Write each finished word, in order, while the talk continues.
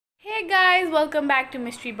Hey guys, welcome back to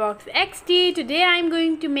Mystery Box XD. Today I'm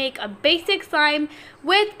going to make a basic slime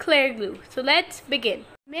with clear glue. So let's begin.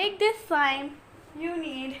 To make this slime, you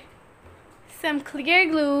need some clear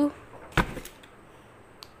glue,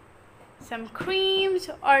 some creams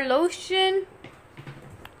or lotion.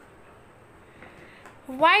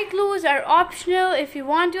 White glues are optional. If you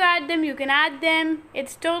want to add them, you can add them.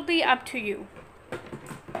 It's totally up to you.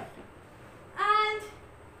 And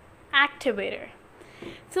activator.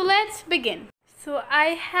 So let's begin. So I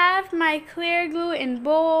have my clear glue in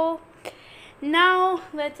bowl. Now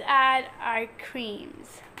let's add our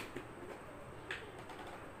creams.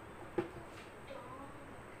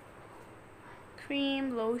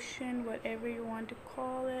 Cream, lotion, whatever you want to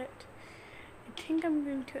call it. I think I'm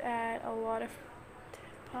going to add a lot of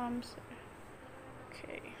pumps.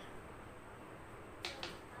 Okay.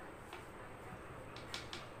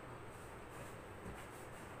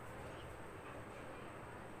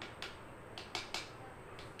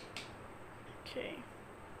 Okay.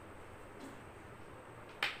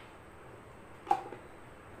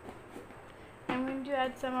 I'm going to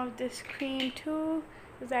add some of this cream too.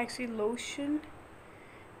 It's actually lotion.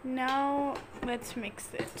 Now let's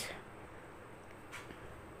mix it.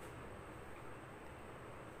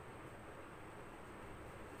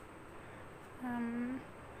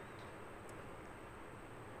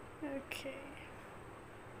 Okay.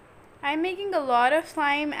 I'm making a lot of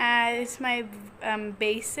slime as my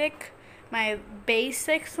basic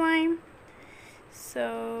slime.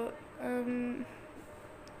 So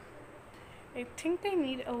I think I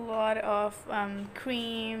need a lot of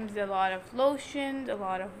creams, a lot of lotions, a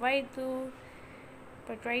lot of white glue.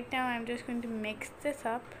 But right now I'm just going to mix this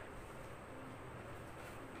up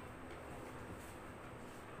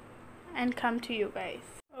and come to you guys.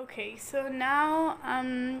 Okay, so now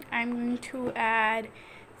I'm going to add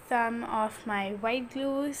some of my white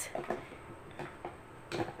glues.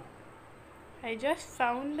 I just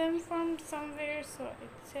found them from somewhere, so it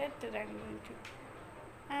said that I'm going to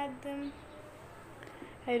add them.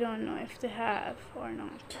 I don't know if they have or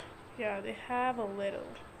not. Yeah, they have a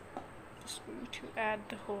little. Just going to add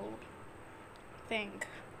the whole thing.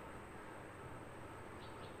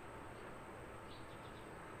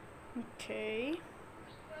 Okay.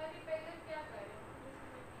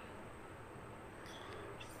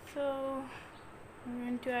 So I'm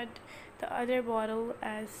going to add the other bottle,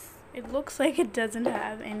 as it looks like it doesn't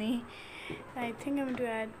have any. I think I'm going to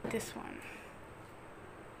add this one.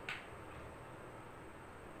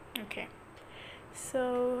 Okay,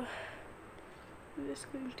 so I'm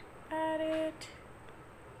just going to add it.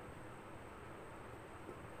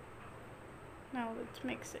 Now let's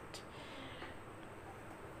mix it.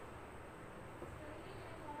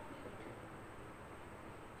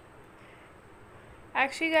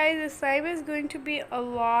 Actually guys, the slime is going to be a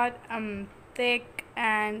lot thick,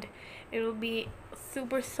 and it will be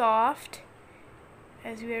super soft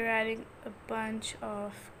as we are adding a bunch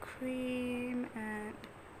of cream and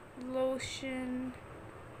lotion.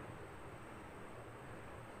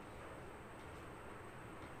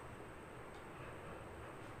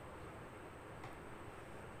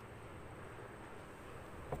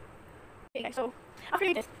 Okay, so after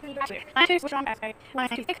you do this, you need to actually I'm too strong as I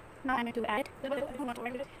want to thick. Now I'm going to add it. I don't want to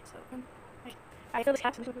work with it. So I fill this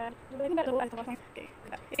cap, so I'm going to add a little bit of the bottom. Okay,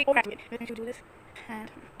 it's overactivated. We're going to do this.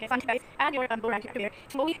 And okay, fine guys, add your borax activator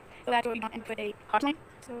slowly so that you don't end with a hot slime.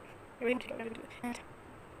 So you're ready to go. And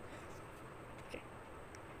okay.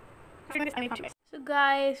 After this, I make guys. So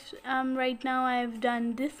guys, right now I've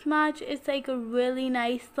done this much. It's like a really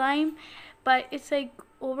nice slime, but it's like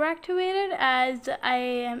overactivated as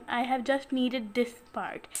I have just needed this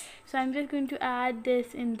part. So I'm just going to add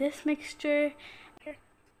this in this mixture.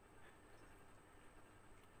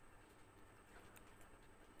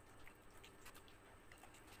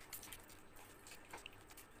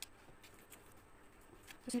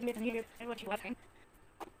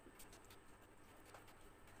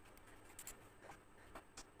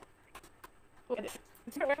 Look at this.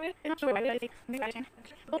 It's not working. It's not sure why. Maybe I can.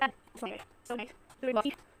 Look at this one. So nice. Very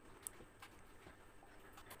glossy.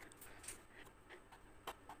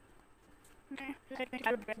 Okay. Just like to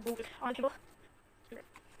add the bread bowl on the table.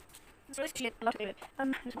 It's really cheap. I love it.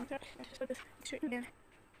 Just put this straight in.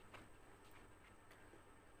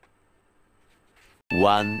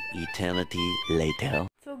 One eternity later.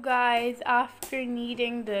 So guys, after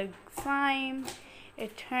kneading the slime,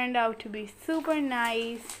 it turned out to be super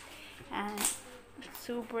nice and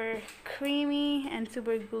super creamy and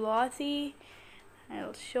super glossy.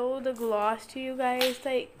 I'll show the gloss to you guys.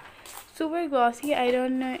 Like super glossy. I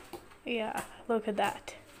don't know. Yeah, look at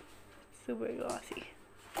that. Super glossy.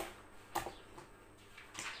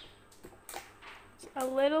 a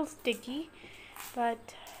little sticky,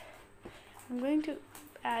 but I'm going to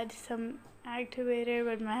add some activator,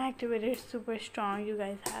 but my activator is super strong. You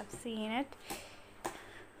guys have seen it.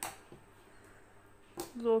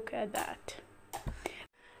 Look at that.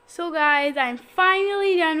 So guys, I'm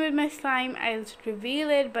finally done with my slime. I'll reveal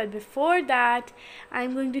it, but before that,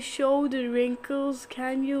 I'm going to show the wrinkles.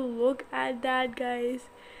 Can you look at that, guys?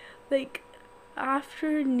 Like,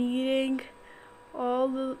 after kneading, all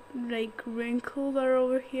the like wrinkles are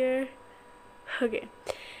over here. Okay,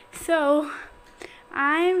 so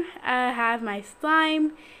I have my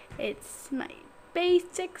slime. It's my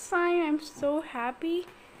basic slime. I'm so happy.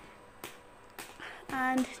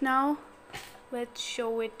 And now let's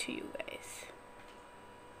show it to you guys.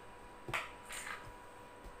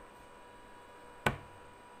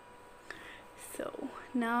 So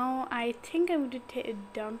now I think I'm going to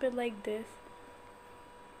dump it like this.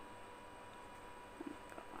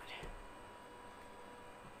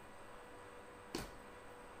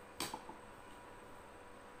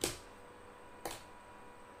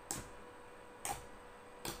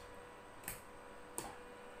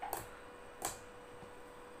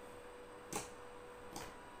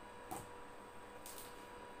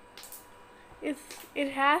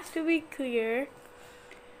 It has to be clear,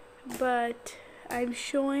 but I'm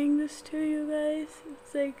showing this to you guys.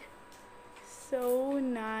 It's like so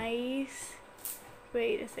nice.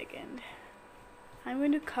 Wait a second. I'm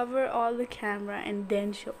going to cover all the camera and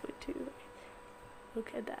then show it to you guys.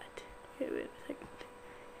 Look at that. Wait a second.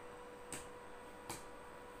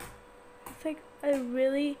 It's like a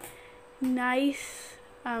really nice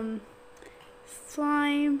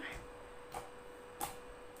slime.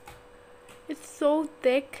 It's so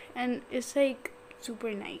thick and it's like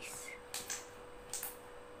super nice.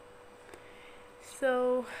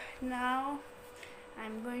 So now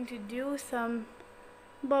I'm going to do some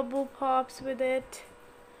bubble pops with it.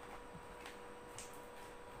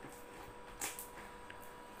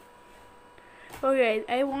 Okay,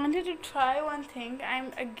 I wanted to try one thing.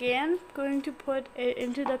 I'm again going to put it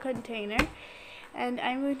into the container and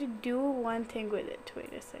I'm going to do one thing with it.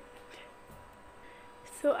 Wait a second.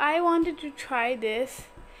 So I wanted to try this,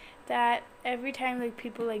 that every time like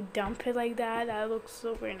people like dump it like that, that looks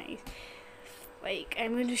super nice. Like,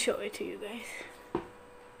 I'm going to show it to you guys.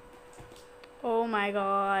 Oh my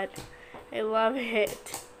god, I love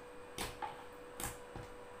it.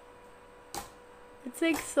 It's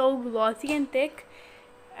like so glossy and thick.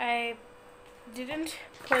 I didn't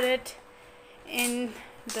put it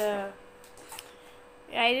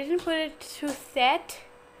to set,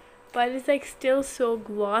 but it's like still so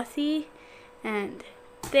glossy and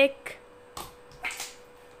thick.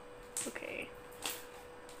 Okay.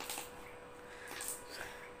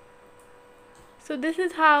 So this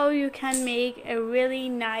is how you can make a really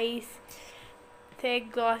nice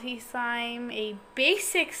thick glossy slime, a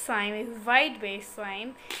basic slime, a white base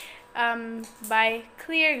slime by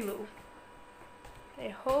Clear Glue. I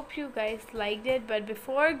hope you guys liked it, but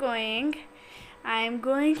before going, I'm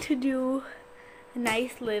going to do a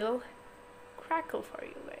nice little crackle for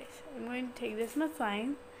you guys. I'm going to take this much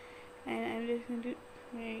slime and I'm just going to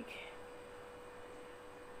make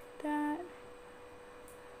that.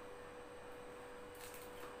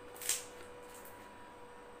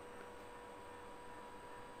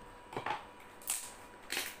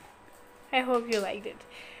 I hope you liked it.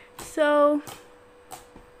 So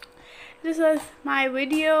this was my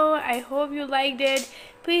video. I hope you liked it.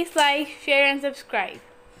 Please like, share and subscribe.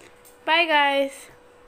 Bye guys.